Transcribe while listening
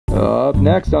Up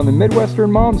next on the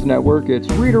Midwestern Moms Network, it's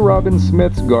Rita-Robin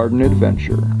Smith's Garden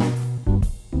Adventure.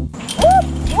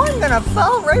 Oh, I'm gonna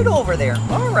fall right over there.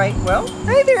 Alright, well,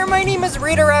 hi there, my name is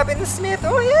Rita-Robin Smith.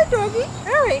 Oh yeah, doggy.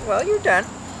 Alright, well, you're done.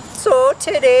 So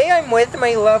today I'm with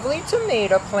my lovely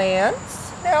tomato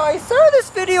plants. Now I saw this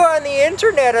video on the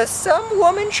internet of some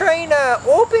woman trying to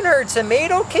open her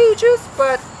tomato cages,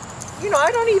 but you know,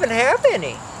 I don't even have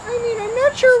any. I mean, I'm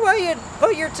not sure why you'd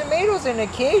put your tomatoes in a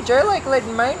cage. I like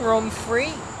letting mine roam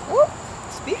free. Oh,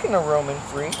 speaking of roaming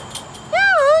free.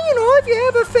 Yeah, you know, if you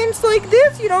have a fence like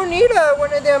this, you don't need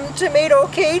one of them tomato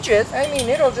cages. I mean,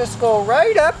 it'll just go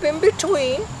right up in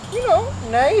between. You know,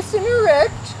 nice and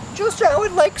erect. Just how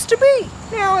it likes to be.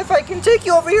 Now, if I can take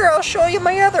you over here, I'll show you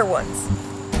my other ones.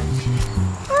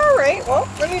 Alright, well,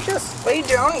 let me just lay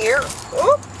down here.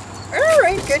 Oh,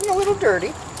 alright, getting a little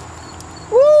dirty.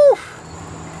 Woo!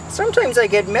 Sometimes I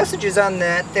get messages on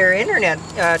their internet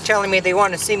telling me they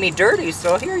want to see me dirty,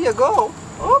 so here you go.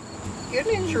 Oh,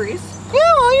 getting injuries.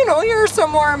 Yeah, well, you know, here are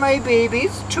some more of my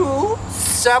babies. 2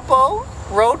 supple,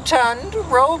 rotund,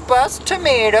 robust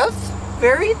tomatoes.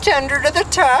 Very tender to the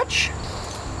touch.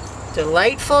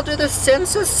 Delightful to the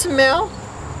sense of smell.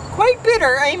 Quite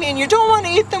bitter. I mean, you don't want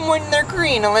to eat them when they're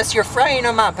green unless you're frying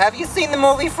them up. Have you seen the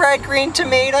movie Fried Green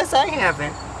Tomatoes? I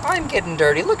haven't. I'm getting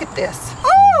dirty. Look at this.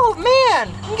 Oh,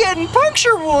 man! I'm getting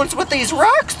puncture wounds with these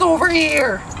rocks over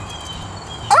here.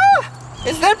 Ah!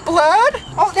 Is that blood?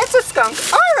 Oh, that's a skunk.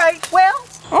 All right, well.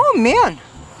 Oh, man.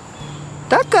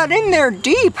 That got in there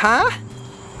deep, huh?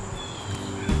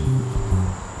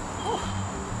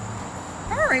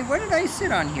 Oh. All right, what did I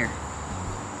sit on here?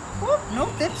 Oh, nope,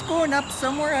 that's going up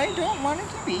somewhere I don't want it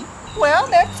to be. Well,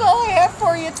 that's all I have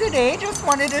for you today. Just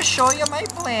wanted to show you my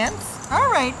plants.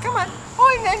 All right, come on.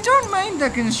 Oh, and don't mind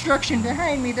the construction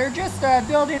behind me. They're just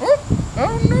building...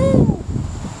 Oh, no!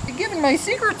 They're giving my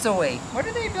secrets away. What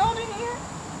are they building here?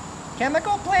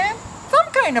 Chemical plant? Some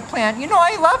kind of plant. You know,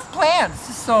 I love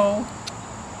plants, so...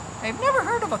 I've never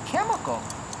heard of a chemical.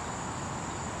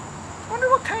 Wonder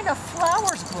what kind of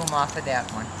flowers bloom off of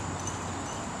that one.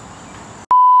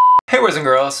 Hey boys and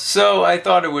girls, so I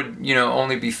thought it would, you know,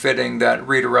 only be fitting that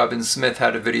Rita-Robin Smith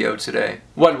had a video today.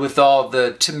 What with all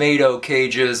the tomato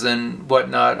cages and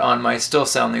whatnot on my Still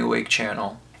Soundly Awake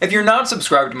channel. If you're not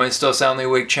subscribed to my Still Soundly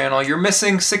Awake channel, you're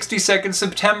missing 60 Second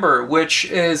September, which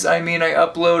is, I mean, I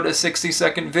upload a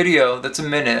 60-second video that's a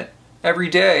minute every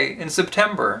day in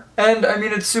September. And, I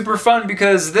mean, it's super fun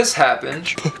because this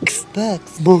happened.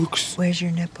 Books. Where's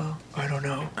your nipple? I don't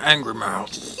know. Angry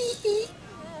Mouse.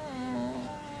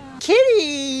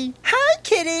 Kitty! Hi,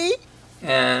 Kitty!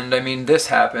 And, I mean, this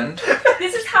happened.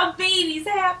 This is how babies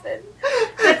happen.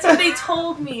 That's what they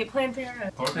told me at Planned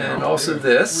Parenthood. And also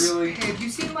this. Really? Hey, have you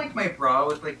seen like my bra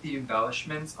with like the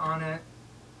embellishments on it?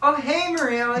 Oh, hey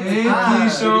Maria, let's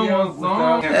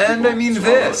And I mean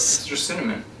this. It's just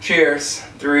cinnamon. Cheers.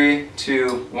 3,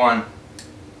 2, 1.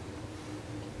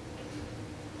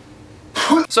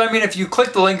 So I mean, if you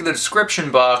click the link in the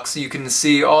description box, you can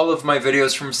see all of my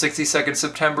videos from 60 Second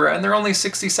September, and they're only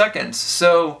 60 seconds,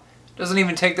 so it doesn't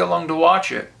even take that long to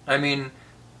watch it. I mean,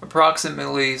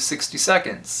 approximately 60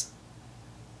 seconds.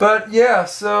 But yeah,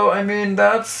 so I mean,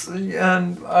 that's,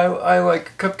 and I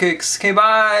like cupcakes. Okay,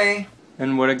 bye!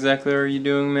 And what exactly are you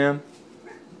doing, ma'am?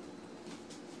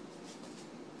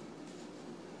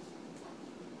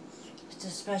 It's a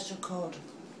special code.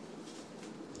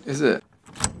 Is it?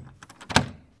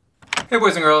 Hey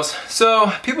boys and girls,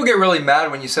 so people get really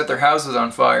mad when you set their houses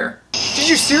on fire. Did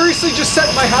you seriously just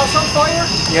set my house on fire?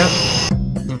 Yep.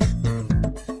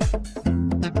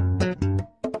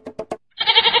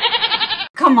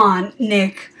 Come on,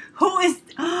 Nick. Who is...